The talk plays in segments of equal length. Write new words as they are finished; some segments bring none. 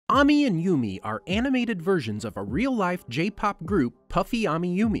Ami and Yumi are animated versions of a real-life J-pop group, Puffy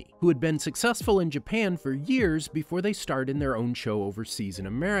AmiYumi, who had been successful in Japan for years before they starred in their own show overseas in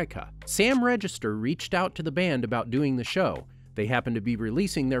America. Sam Register reached out to the band about doing the show. They happened to be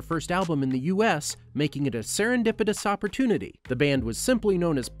releasing their first album in the US, making it a serendipitous opportunity. The band was simply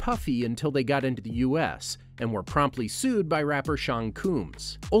known as Puffy until they got into the US, and were promptly sued by rapper Sean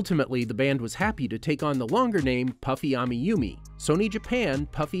Combs. Ultimately, the band was happy to take on the longer name Puffy AmiYumi. Sony Japan,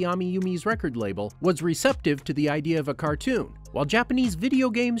 Puffy AmiYumi's record label, was receptive to the idea of a cartoon. While Japanese video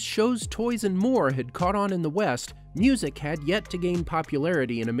games, shows, toys, and more had caught on in the West, music had yet to gain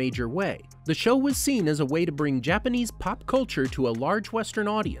popularity in a major way. The show was seen as a way to bring Japanese pop culture to a large Western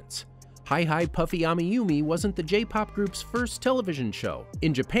audience. Hi Hi Puffy AmiYumi wasn't the J-pop group's first television show.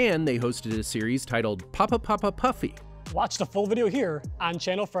 In Japan, they hosted a series titled Papa Papa Puffy. Watch the full video here on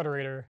channel Frederator.